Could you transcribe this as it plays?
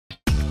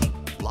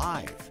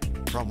Live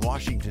from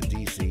Washington,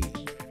 D.C.,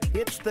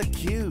 it's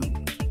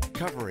theCUBE,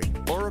 covering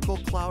Oracle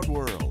Cloud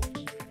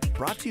World.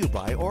 Brought to you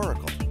by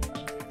Oracle.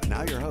 And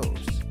now your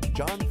hosts,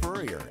 John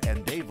Furrier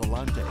and Dave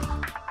Vellante.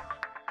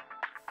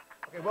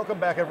 Okay, welcome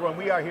back everyone.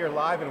 We are here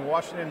live in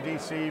Washington,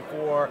 D.C.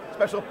 for a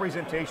special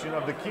presentation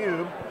of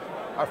theCUBE,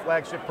 our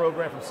flagship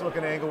program from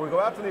SiliconANGLE. We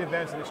go out to the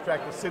events and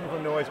extract the signal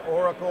from noise.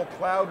 Oracle,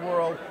 Cloud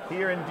World,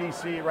 here in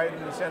DC, right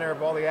in the center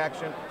of all the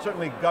action.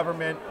 Certainly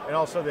government, and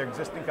also their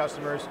existing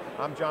customers.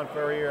 I'm John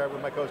Furrier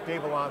with my co-host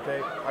Dave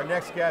Vellante. Our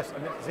next guest,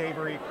 Amit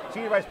Zavery,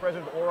 Senior Vice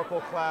President of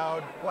Oracle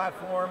Cloud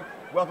Platform.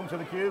 Welcome to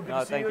theCUBE, good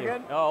to see you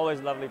again. Oh, always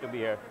lovely to be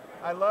here.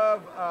 I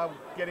love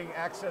getting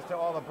access to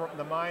all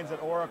the minds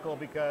at Oracle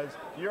because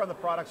you're on the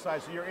product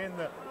side, so you're in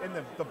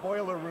the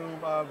boiler room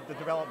of the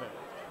development.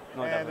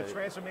 No, and definitely. The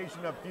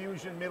transformation of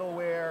Fusion,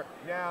 middleware,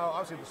 now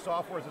obviously the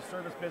software as a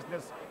service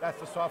business,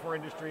 that's the software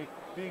industry,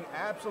 being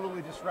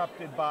absolutely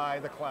disrupted by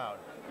the cloud.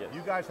 Yes.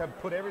 You guys have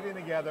put everything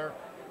together,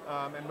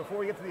 and before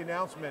we get to the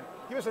announcement,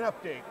 give us an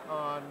update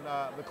on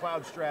the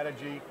cloud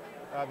strategy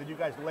that you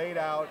guys laid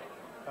out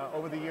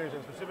over the years,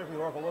 and specifically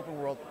Oracle Open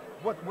World.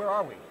 Where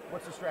are we?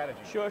 What's the strategy?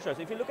 Sure. So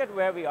if you look at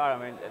where we are,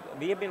 I mean,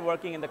 we have been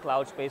working in the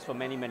cloud space for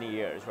many, many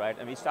years, right?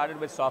 And we started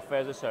with software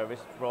as a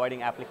service,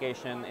 providing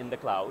application in the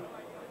cloud.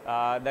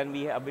 Then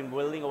we have been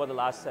building over the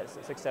last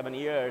 6-7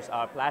 years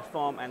our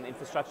platform and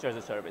infrastructure as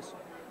a service.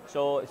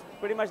 So it's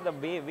pretty much the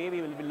way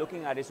we will be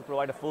looking at is to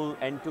provide a full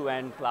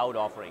end-to-end cloud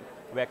offering,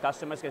 where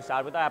customers can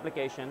start with an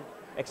application,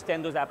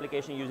 extend those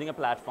applications using a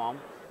platform,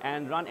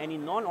 and run any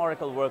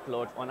non-Oracle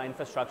workload on an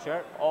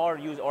infrastructure, or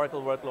use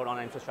Oracle workload on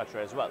an infrastructure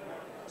as well.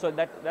 So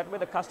that way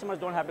the customers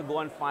don't have to go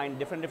and find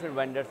different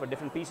vendors for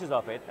different pieces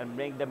of it and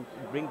bring them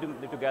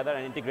together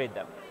and integrate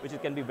them, which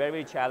can be very,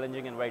 very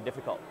challenging and very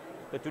difficult.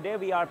 So today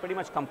we are pretty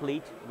much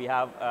complete. We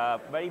have a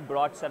very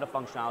broad set of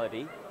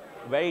functionality,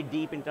 very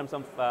deep in terms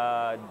of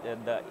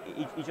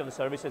each of the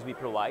services we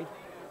provide,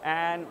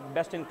 and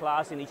best in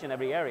class in each and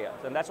every area.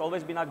 So, and that's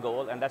always been our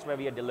goal, and that's where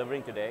we are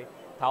delivering today.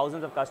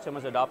 Thousands of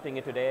customers adopting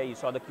it today. You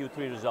saw the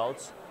Q3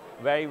 results.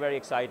 Very, very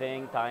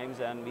exciting times,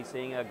 and we're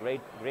seeing a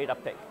great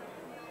uptake.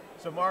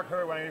 So Mark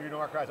heard when I interviewed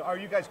Mark Rice, are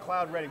you guys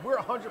cloud ready? We're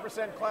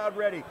 100% cloud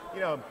ready. You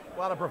know, a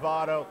lot of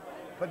bravado,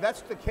 but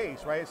that's the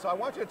case, right? So I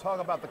want you to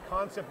talk about the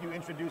concept you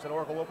introduced at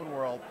Oracle Open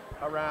World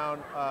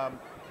around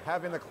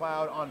having the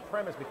cloud on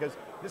premise, because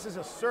this is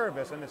a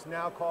service and it's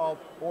now called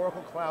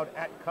Oracle Cloud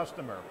at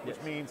Customer, which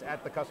means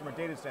at the customer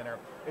data center.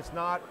 It's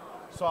not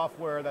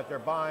software that they're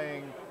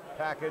buying,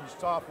 packaged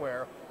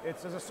software,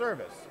 it's as a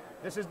service.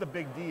 This is the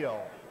big deal.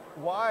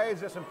 Why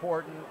is this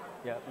important?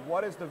 Yeah.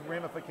 What is the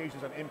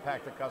ramifications and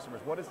impact to customers?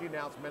 What is the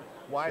announcement?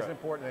 Why is it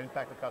important to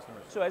impact the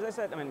customers? So as I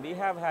said, I mean, we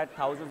have had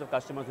thousands of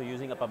customers who are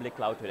using a public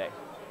cloud today.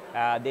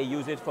 They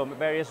use it for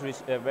various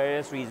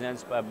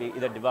reasons,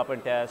 either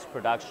development tests,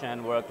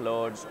 production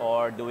workloads,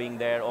 or doing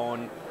their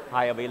own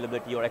high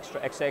availability or extra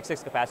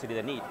excess capacity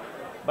they need.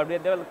 But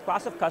there are a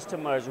class of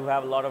customers who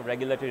have a lot of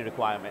regulatory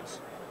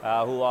requirements,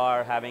 who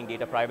are having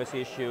data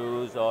privacy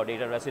issues or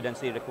data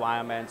residency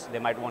requirements. They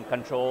might want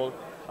control.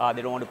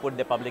 They don't want to put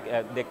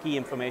their key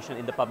information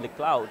in the public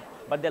cloud,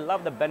 but they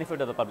love the benefit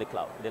of the public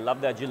cloud. They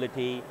love the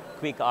agility,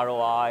 quick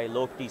ROI,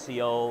 low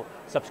TCO,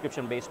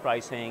 subscription-based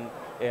pricing,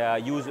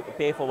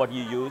 pay for what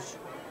you use.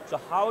 So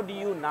how do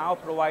you now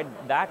provide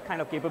that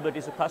kind of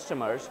capabilities to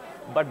customers,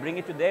 but bring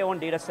it to their own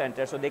data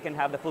center so they can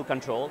have the full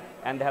control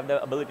and they have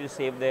the ability to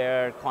save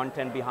their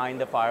content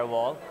behind the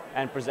firewall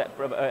and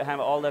have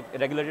all the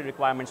regulatory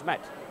requirements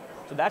met.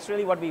 So that's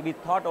really what we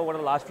thought over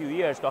the last few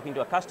years, talking to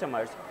our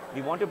customers.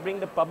 We want to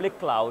bring the public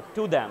cloud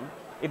to them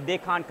if they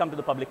can't come to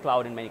the public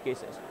cloud in many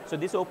cases. So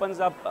this opens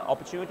up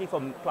opportunity for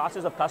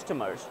classes of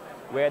customers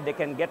where they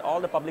can get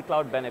all the public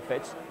cloud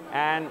benefits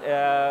and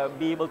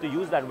be able to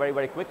use that very,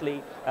 very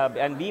quickly.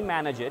 And we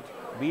manage it,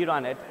 we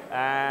run it,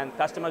 and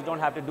customers don't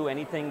have to do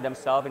anything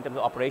themselves in terms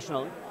of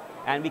operational.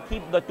 And we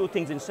keep the two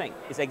things in sync.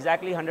 It's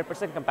exactly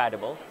 100%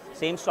 compatible,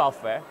 same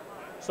software.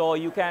 So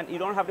you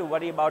don't have to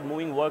worry about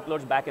moving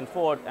workloads back and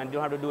forth, and you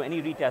don't have to do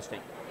any retesting.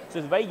 So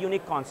it's a very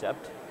unique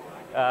concept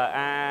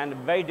and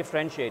very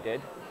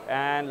differentiated,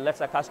 and lets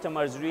our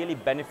customers really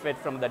benefit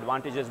from the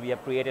advantages we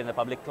have created in the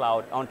public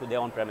cloud onto their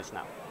own premise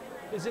now.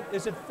 Is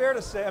it fair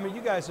to say, I mean,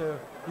 you guys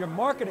your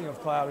marketing of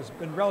cloud has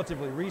been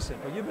relatively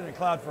recent, but you've been in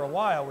cloud for a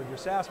while with your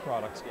SaaS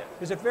products. Yes.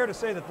 Is it fair to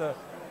say that the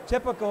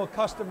typical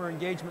customer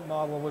engagement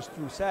model was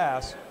through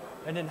SaaS,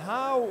 and then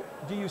how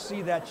do you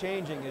see that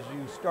changing as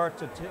you start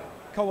to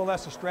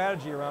coalesce a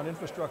strategy around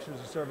infrastructure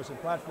as a service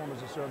and platform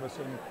as a service,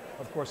 and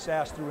of course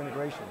SaaS through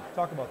integration?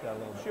 Talk about that a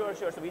little bit.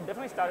 Sure. So we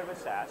definitely started with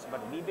SaaS,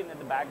 but we've been in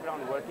the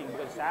background working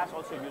because SaaS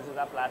also uses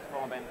our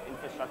platform and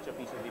infrastructure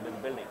pieces we've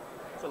been building.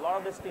 So a lot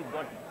of this things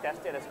got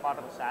tested as part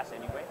of the SaaS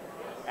anyway.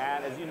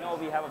 And as you know,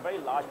 we have a very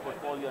large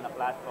portfolio on a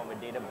platform with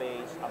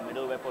database, a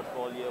middleware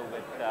portfolio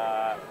with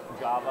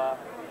Java,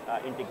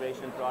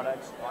 integration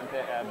products,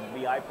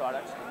 BI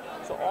products.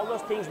 So all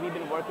those things we've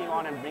been working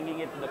on and bringing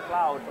it to the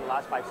cloud for the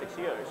last 5-6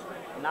 years.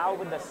 Now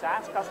with the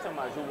SaaS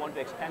customers who want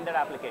to extend their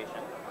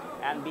application,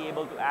 and be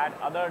able to add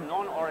other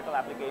non-Oracle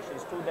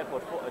applications to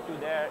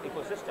their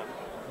ecosystem,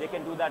 they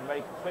can do that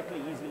very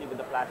quickly, easily with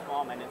the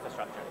platform and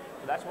infrastructure.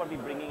 So that's what we're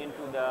bringing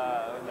into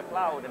the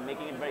cloud and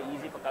making it very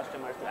easy for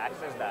customers to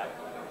access that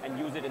and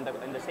use it in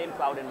the same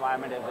cloud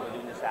environment as they're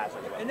doing the SaaS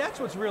as well. And that's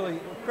what's really,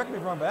 correct me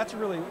if I'm wrong, but that's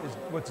really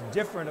what's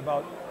different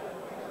about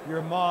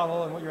your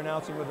model and what you're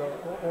announcing with the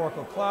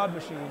Oracle Cloud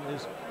Machine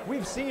is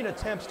we've seen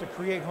attempts to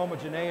create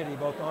homogeneity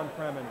both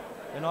on-prem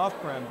and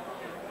off-prem,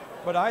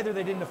 but either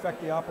they didn't affect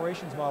the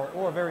operations model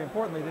or very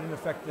importantly, they didn't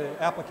affect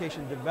the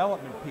application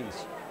development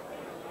piece.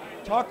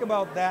 Talk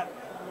about that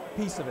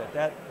piece of it,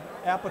 that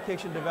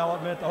application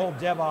development, the whole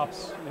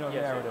DevOps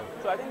narrative.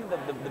 So I think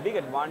the big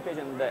advantage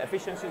and the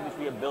efficiencies which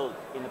we have built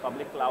in the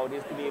public cloud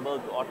is to be able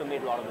to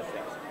automate a lot of these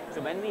things.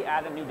 So when we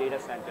add a new data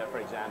center, for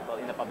example,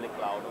 in the public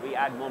cloud, or we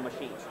add more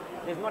machines,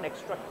 there's not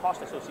extra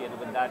cost associated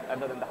with that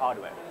other than the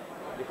hardware.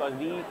 Because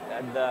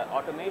the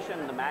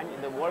automation,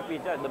 the work we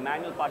did, the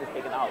manual part is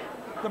taken out.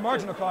 The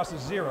marginal cost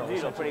is zero.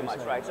 Zero, pretty much,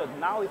 right? So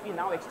now if we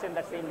now extend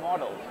that same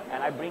model,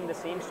 and I bring the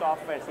same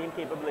software, same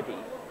capability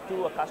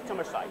to a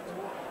customer site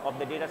of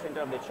the data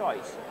center of their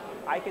choice,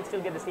 I can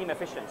still get the same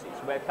efficiencies.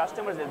 Where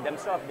customers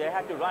themselves, they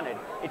had to run it,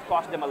 it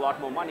cost them a lot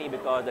more money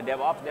because the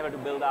DevOps, they were to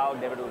build out,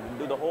 they were to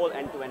do the whole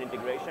end-to-end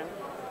integration.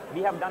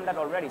 We have done that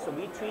already, so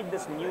we treat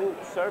this new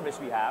service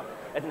we have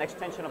as an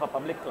extension of a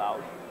public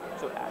cloud.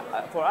 So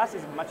for us,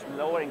 it's much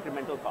lower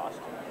incremental cost,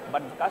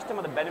 but the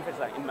customer, the benefits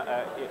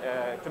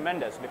are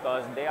tremendous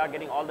because they are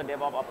getting all the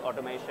DevOps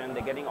automation,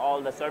 they're getting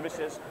all the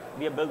services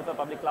we have built for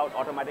public cloud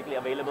automatically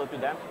available to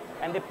them,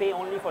 and they pay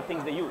only for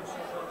things they use.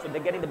 So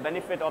they're getting the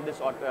benefit of this,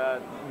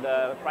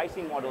 the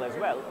pricing model as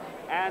well,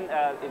 and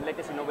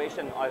latest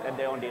innovation at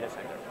their own data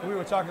center. We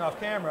were talking off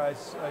camera,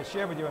 I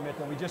shared with you, Amit,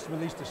 that we just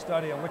released a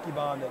study on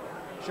Wikibon that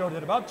showed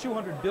that about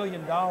 $200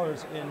 billion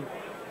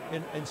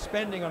in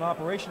spending on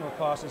operational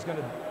costs is going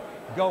to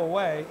go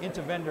away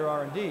into vendor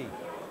R&D.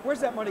 Where's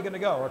that money going to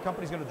go? Are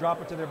companies going to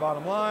drop it to their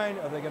bottom line?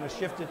 Are they going to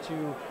shift it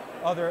to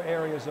other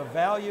areas of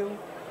value?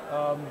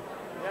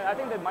 Yeah, I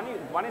think the money,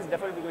 one is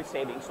definitely good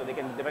savings, so they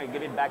can definitely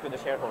give it back to the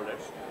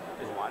shareholders,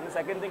 is one. The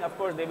second thing, of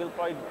course, they will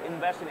probably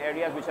invest in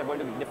areas which are going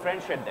to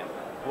differentiate them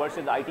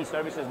versus the IT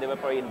services they were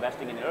probably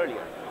investing in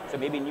earlier. So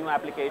maybe new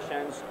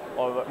applications,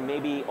 or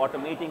maybe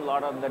automating a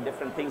lot of the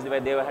different things where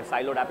they had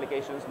siloed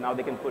applications. Now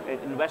they can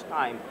invest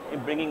time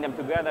in bringing them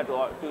together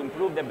to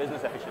improve their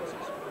business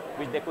efficiencies,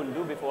 which they couldn't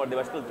do before. They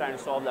were still trying to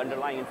solve the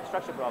underlying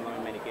infrastructure problem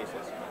in many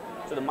cases.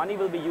 So the money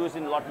will be used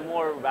in a lot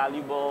more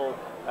valuable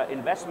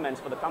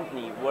investments for the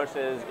company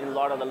versus in a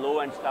lot of the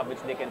low-end stuff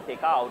which they can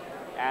take out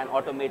and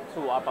automate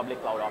through our public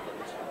cloud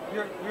offerings.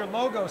 Your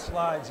logo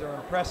slides are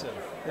impressive.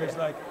 There's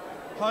like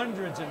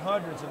hundreds and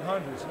hundreds and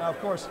hundreds. Now, of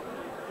course,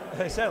 as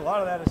I said, a lot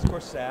of that is, of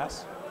course,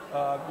 SaaS,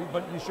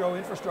 but you show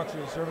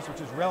infrastructure as a service,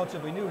 which is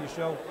relatively new. You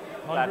show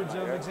hundreds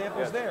of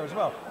examples there as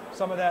well.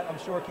 Some of that, I'm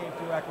sure, came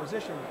through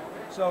acquisition.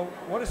 So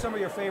what are some of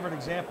your favorite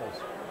examples?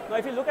 Now,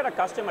 if you look at our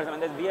customers, I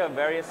mean, we have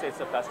various sets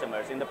of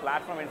customers. In the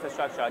platform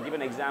infrastructure, I'll give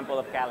an example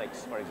of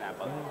Calix, for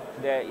example.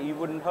 You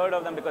wouldn't heard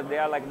of them because they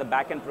are like the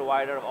back-end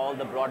provider of all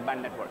the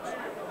broadband networks.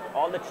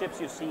 All the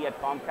chips you see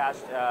at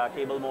Comcast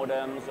cable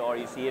modems, or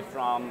you see it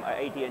from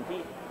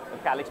AT&T,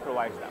 Calix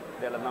provides them.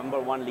 They're the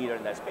 #1 leader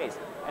in that space.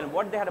 And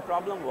what they had a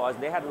problem was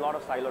they had a lot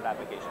of siloed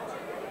applications.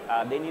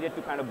 They needed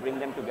to kind of bring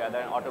them together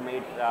and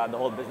automate the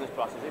whole business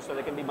processes so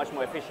they can be much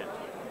more efficient.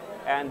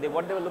 And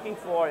what they were looking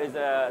for is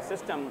a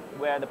system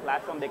where the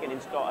platform they can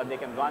install, they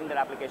can run their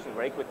application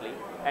very quickly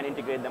and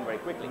integrate them very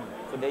quickly.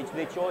 So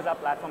they chose our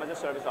platform as a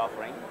service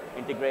offering,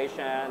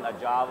 integration, a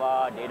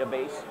Java,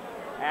 database,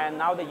 and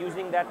now they're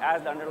using that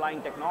as the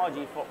underlying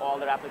technology for all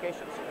their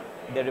applications.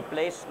 They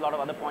replaced a lot of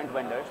other point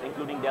vendors,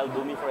 including Dell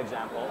Boomi, for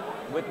example,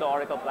 with the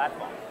Oracle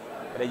platform.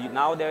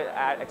 Now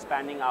they're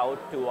expanding out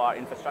to our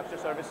infrastructure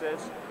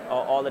services,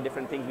 all the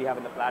different things we have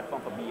in the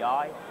platform for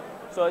BI.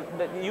 So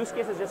the use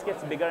cases just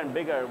gets bigger and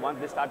bigger once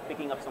they start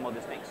picking up some of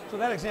these things. So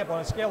that example,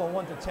 on a scale of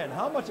 1 to 10,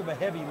 how much of a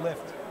heavy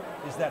lift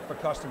is that for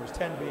customers,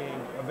 10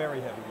 being a very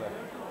heavy lift?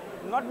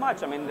 Not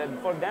much. I mean,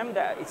 for them,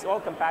 it's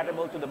all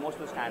compatible to the most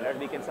of the standards.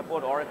 We can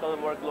support Oracle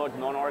workloads,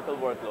 non-Oracle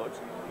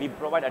workloads. We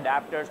provide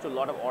adapters to a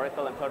lot of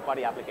Oracle and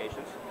third-party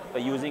applications.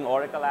 They're using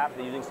Oracle apps,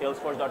 they're using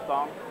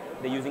Salesforce.com,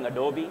 they're using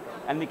Adobe,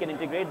 and we can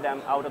integrate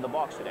them out of the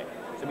box today.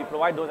 So we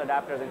provide those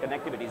adapters and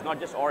connectivities, not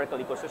just Oracle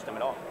ecosystem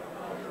at all.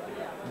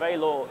 Very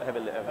low heavy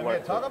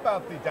work. Talk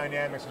about the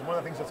dynamics. One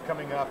of the things that's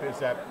coming up is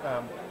that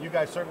you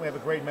guys certainly have a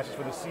great message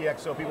for the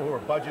CXO, people who are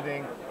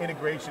budgeting,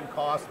 integration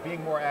costs,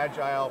 being more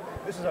agile.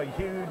 This is a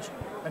huge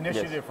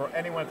initiative for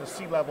anyone at the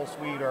C-level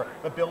suite or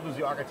the builders,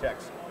 the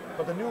architects.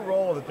 But the new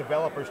role of the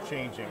developers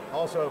changing.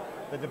 Also,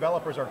 the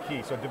developers are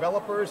key. So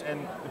developers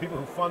and the people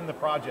who fund the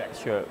projects.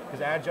 Sure.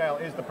 Because agile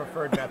is the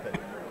preferred method.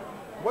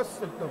 What's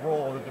the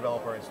role of the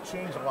developer? It's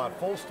changed a lot.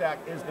 Full stack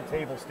is the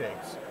table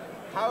stakes.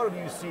 How do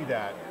you see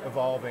that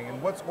evolving,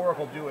 and what's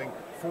Oracle doing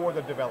for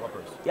the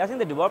developers? Yeah, I think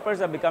the developers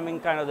are becoming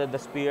kind of the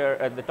spear,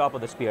 at the top of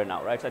the spear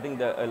now, right? So I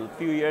think a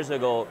few years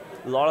ago,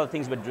 a lot of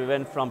things were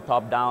driven from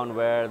top down,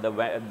 where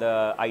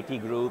the IT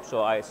groups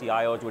or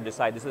CIOs would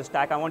decide, this is a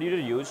stack I want you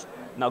to use,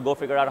 now go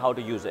figure out how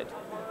to use it.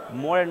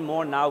 More and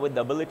more now, with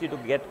the ability to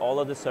get all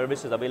of the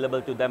services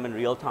available to them in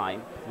real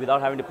time,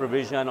 without having to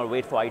provision or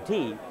wait for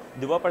IT,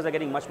 developers are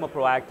getting much more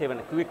proactive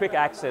and quick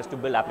access to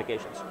build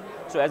applications.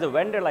 So as a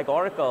vendor like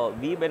Oracle,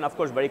 we've been, of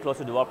course, very close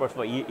to developers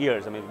for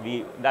years. I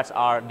mean, that's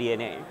our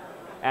DNA.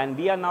 And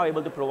we are now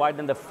able to provide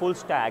them the full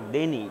stack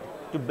they need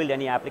to build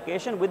any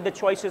application with the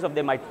choices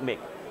they might make.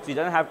 So it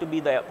doesn't have to be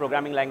the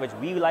programming language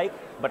we like,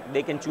 but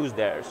they can choose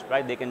theirs,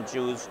 right? They can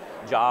choose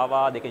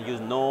Java, they can use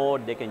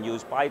Node, they can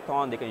use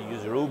Python, they can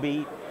use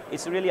Ruby.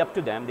 It's really up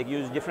to them. They can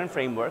use different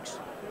frameworks.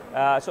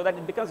 So that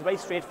it becomes very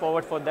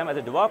straightforward for them as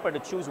a developer to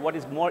choose what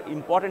is more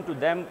important to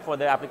them for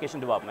their application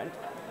development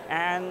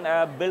and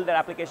build their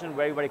application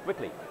very, very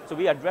quickly. So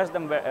we address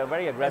them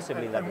very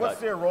aggressively in that regard. And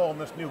what's their role in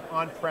this new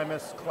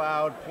on-premise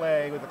cloud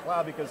play with the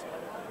cloud? Because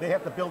they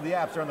have to build the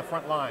apps, they're on the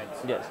front lines.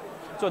 Yes,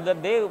 so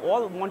that they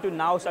all want to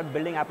now start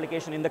building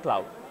application in the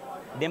cloud.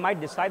 They might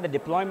decide the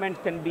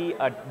deployment can be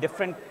a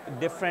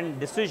different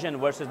decision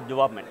versus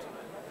development.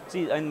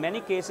 See, in many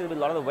cases with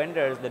a lot of the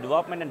vendors, the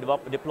development and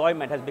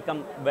deployment has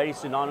become very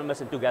synonymous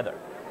and together.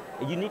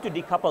 You need to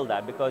decouple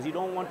that, because you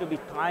don't want to be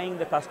tying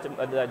the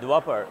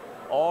developer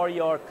or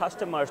your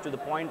customers to the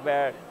point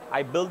where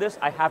I build this,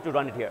 I have to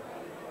run it here.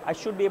 I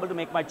should be able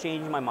to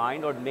change my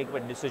mind or make a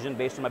decision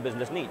based on my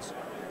business needs.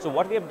 So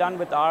what we have done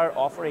with our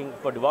offering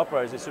for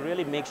developers is to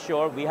really make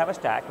sure we have a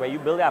stack where you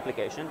build the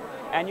application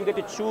and you get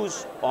to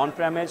choose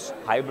on-premise,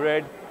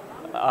 hybrid,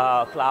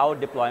 cloud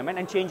deployment,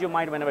 and change your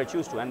mind whenever you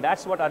choose to. And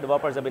that's what our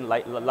developers have been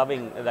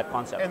loving, that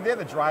concept. And they're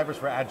the drivers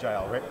for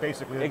Agile, right?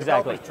 Basically, the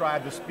exactly. developers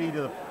drive the speed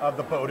of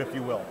the boat, if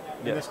you will,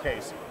 in this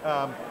case.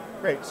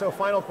 Great, so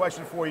final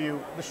question for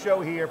you. The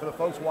show here, for the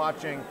folks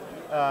watching,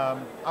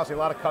 obviously a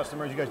lot of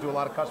customers, you guys do a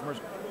lot of customers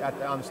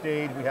on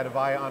stage. We had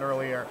Avaya on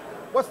earlier.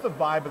 What's the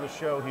vibe of the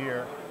show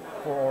here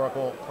for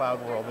Oracle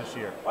CloudWorld this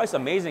year? Oh, it's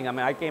amazing. I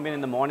mean, I came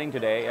in the morning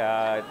today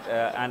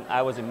and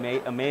I was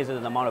amazed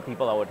at the amount of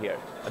people out here.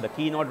 The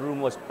keynote room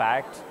was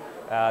packed,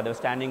 the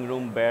standing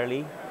room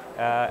barely,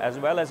 as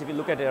well as if you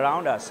look at it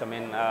around us, I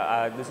mean,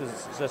 this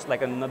is just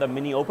like another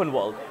mini open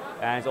world.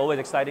 And it's always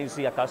exciting to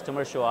see a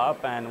customer show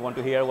up and want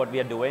to hear what we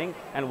are doing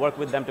and work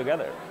with them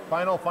together.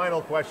 Final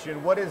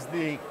question.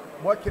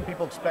 What can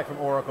people expect from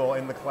Oracle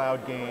in the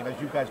cloud game as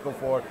you guys go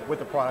forward with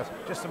the products?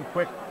 Just some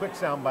quick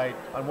soundbite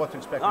on what to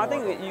expect from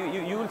Oracle. I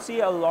think you will see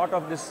a lot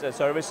of these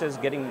services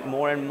getting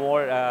more and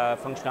more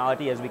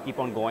functionality as we keep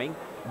on going,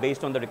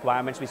 based on the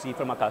requirements we see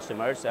from our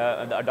customers.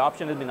 The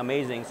adoption has been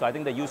amazing, so I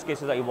think the use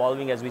cases are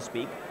evolving as we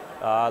speak.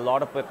 A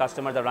lot of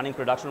customers are running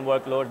production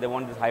workloads, they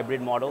want this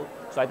hybrid model.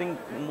 So I think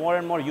more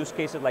and more use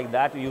cases like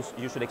that you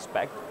should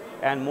expect,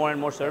 and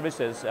more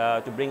services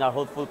to bring our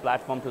whole full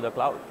platform to the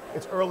cloud.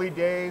 It's early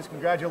days,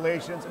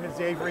 congratulations. Amit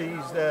Zavery,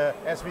 he's the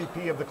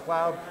SVP of the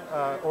cloud,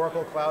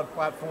 Oracle Cloud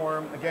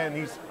Platform. Again,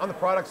 he's on the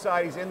product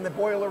side, he's in the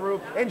boiler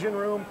room, engine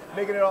room,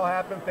 making it all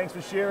happen. Thanks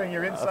for sharing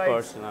your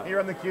insights here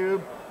on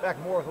theCUBE. Back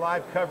more with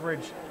live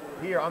coverage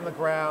here on the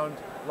ground,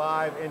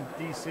 live in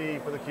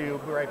DC for theCUBE. We'll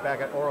be right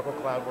back at Oracle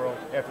CloudWorld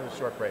after this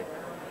short break.